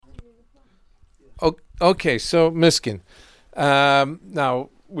Okay, so Miskin, now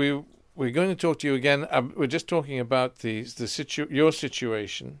we're going to talk to you again. We're just talking about your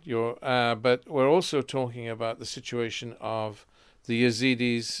situation, but we're also talking about the situation of the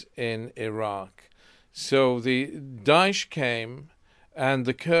Yazidis in Iraq. So the Daesh came, and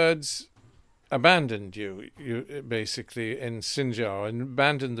the Kurds abandoned you basically in Sinjar, and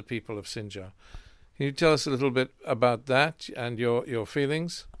abandoned the people of Sinjar. Can you tell us a little bit about that and your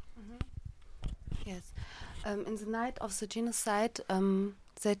feelings? Yes. In the night of the genocide,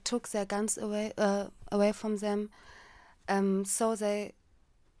 they took their guns away from them, so they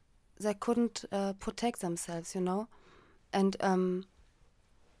couldn't protect themselves, and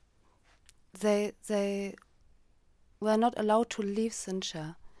they were not allowed to leave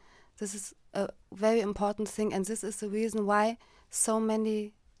Sinjar. This is a very important thing, and this is the reason why so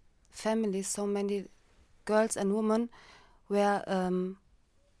many families, so many girls and women were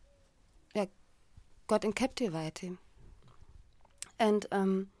got in captivity. And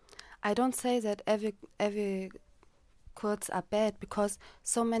I don't say that every Kurds are bad, because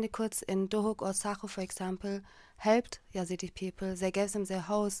so many Kurds in Dohuk or Sakho, for example, helped Yazidi people. They gave them their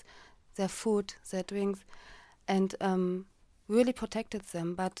house, their food, their drinks, and really protected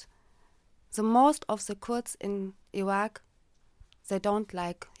them. But the most of the Kurds in Iraq, they don't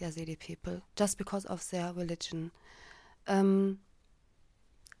like Yazidi people just because of their religion. The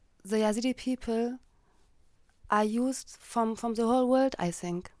Yazidi people are used from the whole world, I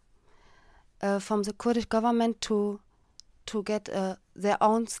think, from the Kurdish government to get their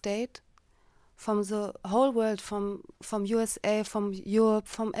own state, from the whole world, from USA, from Europe,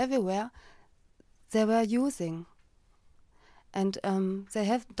 from everywhere. They were using, and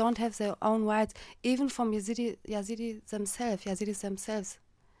they don't have their own rights, even from Yazidis themselves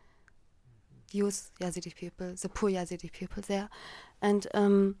use Yazidi people, the poor Yazidi people there, and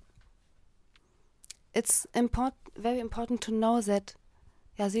it's very important to know that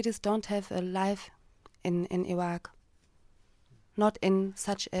Yazidis don't have a life in Iraq, not in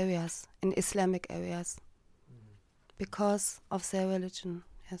such areas, in Islamic areas, because of their religion.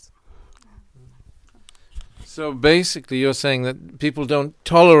 Yes. So basically, you're saying that people don't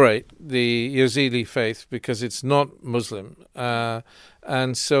tolerate the Yazidi faith because it's not Muslim,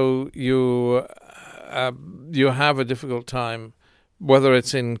 and so you have a difficult time, whether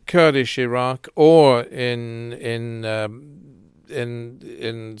it's in Kurdish Iraq or in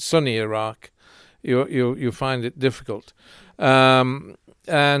Sunni Iraq. You find it difficult, so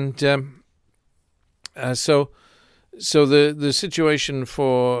the situation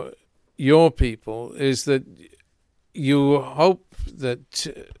for your people is that you hope that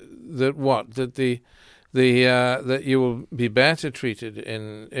you will be better treated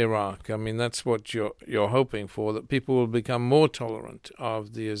in Iraq. I mean, that's what you're hoping for, that people will become more tolerant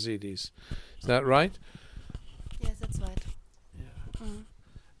of the Yazidis. Is that right? Yes, that's right. Yeah.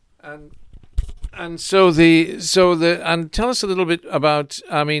 And tell us a little bit about,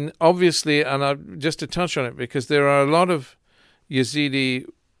 I mean, obviously, and just to touch on it, because there are a lot of Yazidi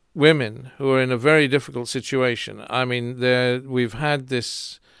women who are in a very difficult situation. I mean, we've had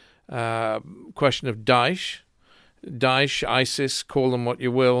this question of Daesh, ISIS, call them what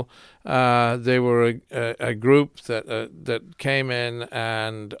you will. They were a group that came in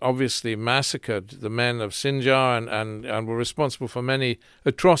and obviously massacred the men of Sinjar and were responsible for many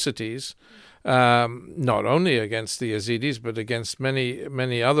atrocities, not only against the Yazidis but against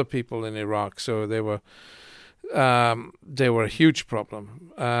many other people in Iraq. So they were a huge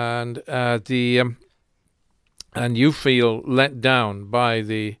problem, and you feel let down by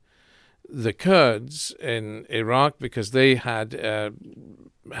the Kurds in Iraq because they had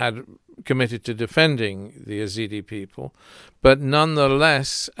committed to defending the Yazidi people, but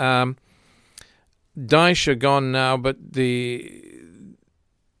nonetheless, Daesh are gone now, but the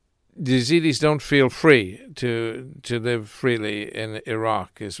Yazidis don't feel free to live freely in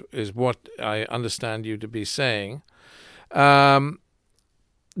Iraq, is what I understand you to be saying.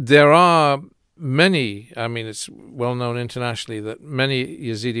 There are many, I mean, it's well known internationally that many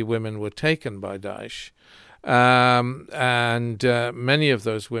Yazidi women were taken by Daesh, and many of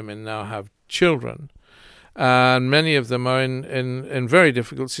those women now have children, and many of them are in very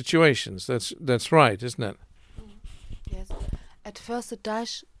difficult situations. That's right, isn't it? Yes. At first, the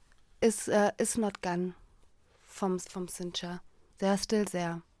Daesh is not gone from Sinjar. They are still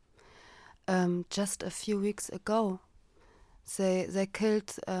there. Just a few weeks ago, they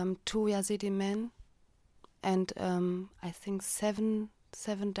killed 2 Yazidi men, and I think seven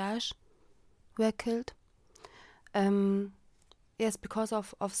Daesh were killed. Yes, because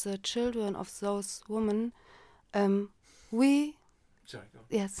of the children of those women, we. Sorry, go.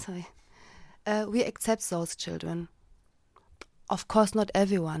 Yes, sorry. we accept those children. Of course, not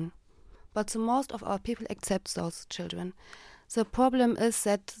everyone, but the most of our people accept those children. The problem is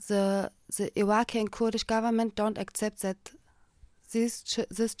that the Iraqi and Kurdish government don't accept that these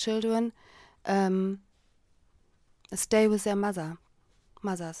children stay with their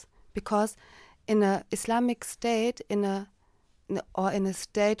mothers, because in a Islamic state, in a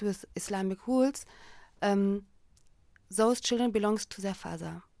state with Islamic rules, those children belongs to their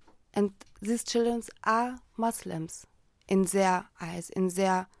father, and these children are Muslims in their eyes, in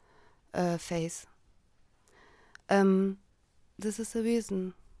their face. This is the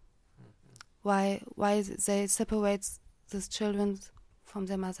reason why they separate these children from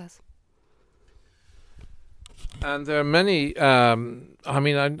their mothers. And there are many. I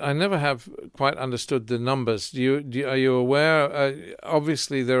never have quite understood the numbers. Are you aware?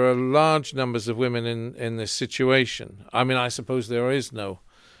 Obviously, there are large numbers of women in this situation. I mean, I suppose there is no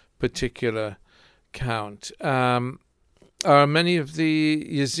particular count. Are many of the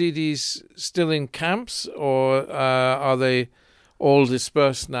Yazidis still in camps, or are they all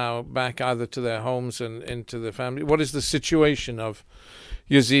dispersed now back either to their homes and into their family? What is the situation of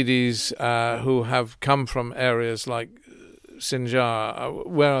Yazidis who have come from areas like Sinjar?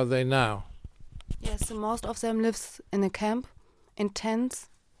 Where are they now? Yes, so most of them lives in a camp, in tents,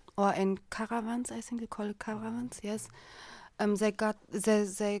 or in caravans. I think they call it caravans. Yes, they got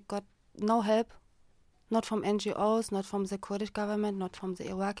no help, not from NGOs, not from the Kurdish government, not from the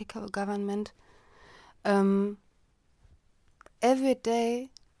Iraqi government. Every day,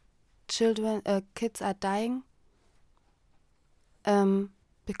 kids are dying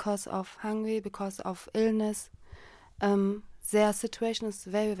because of hunger, because of illness. Their situation is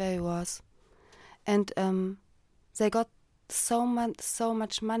very, very worse, and they got so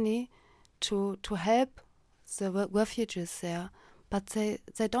much money to help the refugees there, but they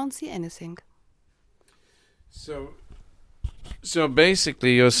don't see anything. So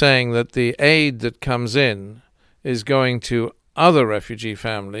basically, you're saying that the aid that comes in is going to other refugee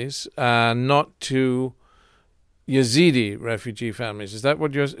families, not to Yazidi refugee families. Is that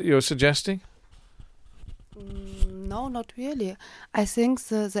what you're suggesting? No, not really. I think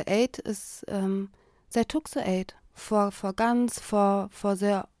the aid is they took the aid for guns, for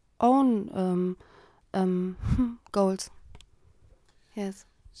their own goals. Yes.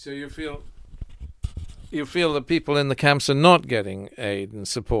 So you feel that people in the camps are not getting aid and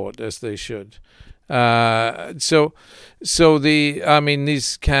support as they should. These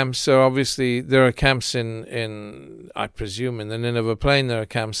camps are obviously, there are camps in I presume in the Nineveh Plain. There are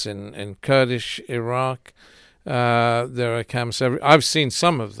camps in Kurdish Iraq. There are camps. I've seen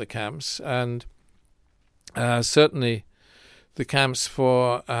some of the camps, and certainly the camps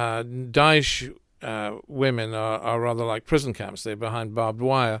for Daesh women are rather like prison camps. They're behind barbed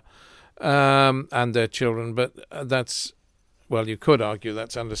wire, and their children. But that's, well, you could argue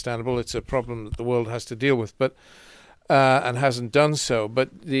that's understandable. It's a problem that the world has to deal with, but and hasn't done so.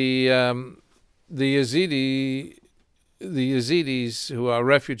 But the Yazidis who are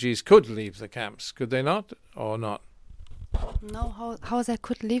refugees could leave the camps, could they not, or not? No, how they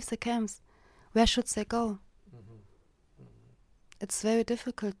could leave the camps? Where should they go? It's very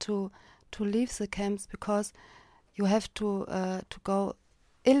difficult to leave the camps, because you have to go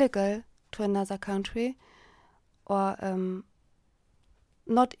illegal to another country, or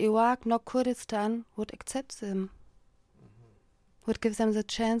not Iraq, not Kurdistan would accept them, would give them the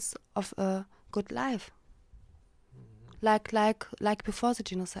chance of a good life, like before the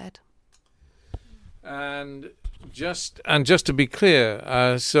genocide. And just to be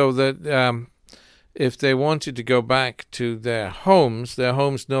clear, so that if they wanted to go back to their homes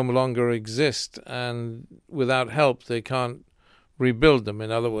no longer exist, and without help they can't rebuild them.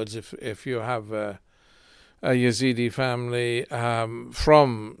 In other words, if you have a Yazidi family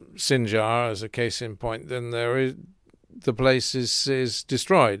from Sinjar, as a case in point, then the place is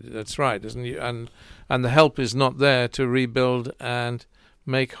destroyed. That's right, isn't it? And the help is not there to rebuild and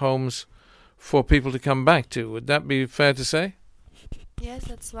make homes for people to come back to. Would that be fair to say? Yes,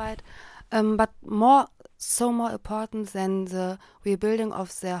 that's right. But more important than the rebuilding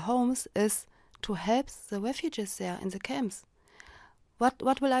of their homes is to help the refugees there in the camps.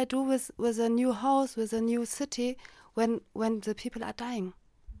 What will I do with a new house, with a new city, when the people are dying?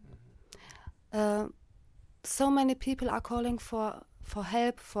 So many people are calling for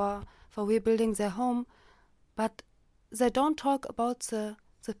help, for rebuilding their home, but they don't talk about the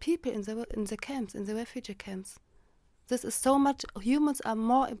people in the camps, in the refugee camps. This is so much. Humans are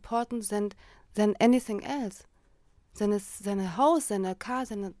more important than anything else, than a house, than a car,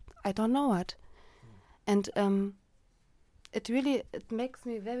 I don't know what. And it makes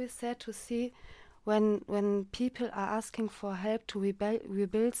me very sad to see when people are asking for help to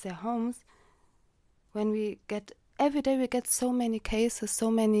rebuild their homes. When every day we get so many cases,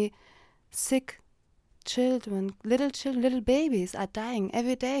 so many sick children, little babies are dying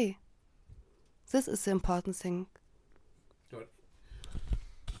every day. This is the important thing.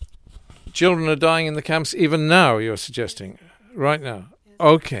 Children are dying in the camps even now, you're suggesting, right now? Yes.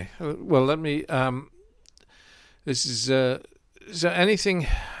 Okay. Well, let me... this is there anything...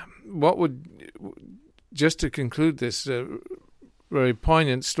 What would... Just to conclude this very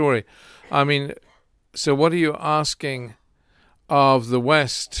poignant story, I mean, so what are you asking of the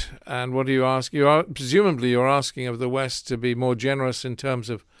West, and what are you asking? Presumably you're asking of the West to be more generous in terms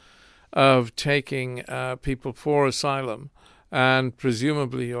of taking people for asylum, and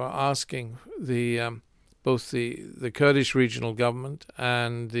presumably you are asking both the Kurdish regional government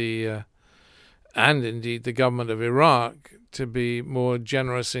and indeed the government of Iraq to be more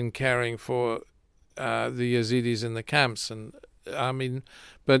generous in caring for the Yazidis in the camps. And I mean,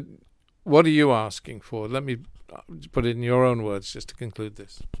 but what are you asking for? Let me put it in your own words just to conclude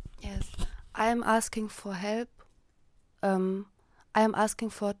this. Yes, I am asking for help. I am asking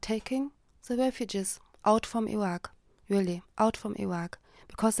for taking the refugees out from Iraq, really, out from Iraq,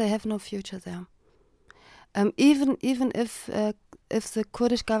 because they have no future there. Even if the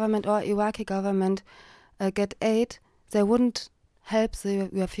Kurdish government or Iraqi government get aid, they wouldn't help the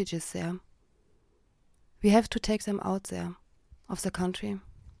refugees there. We have to take them out there of the country.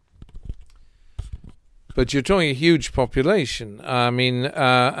 But you're talking a huge population. I mean,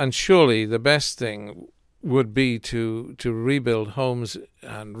 and surely the best thing would be to rebuild homes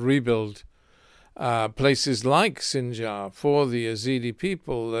and rebuild places like Sinjar for the Yazidi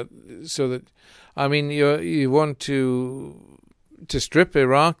people. So that, I mean, you want to strip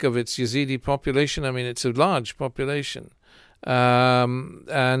Iraq of its Yazidi population. I mean, it's a large population,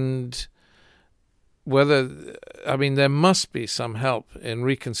 and there must be some help in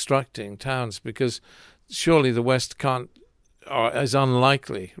reconstructing towns, because surely the West can't, or is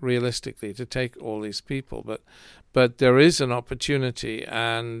unlikely realistically to take all these people, but there is an opportunity,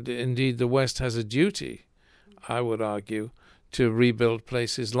 and indeed the West has a duty, I would argue, to rebuild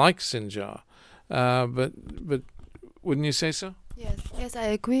places like Sinjar. But wouldn't you say so? Yes, I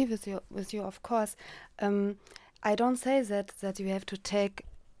agree with you, of course. I don't say that you have to take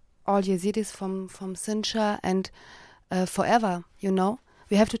all Yazidis from Sinjar and forever, you know.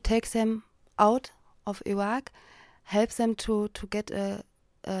 We have to take them out of Iraq, help them to get a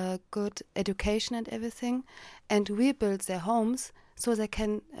good education and everything, and rebuild their homes so they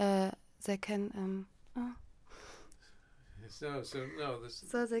can so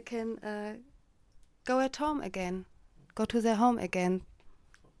they can go at home again, go to their home again,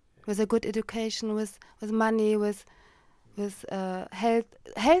 with a good education, with money, with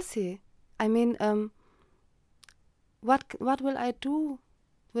healthy. I mean, what will I do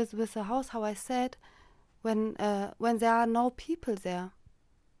with the house? How I said, when there are no people there,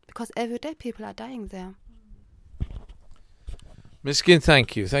 because every day people are dying there. Miskin,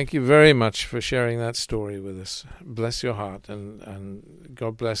 thank you very much for sharing that story with us. Bless your heart, and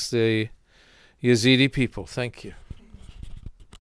God bless the Yazidi people. Thank you.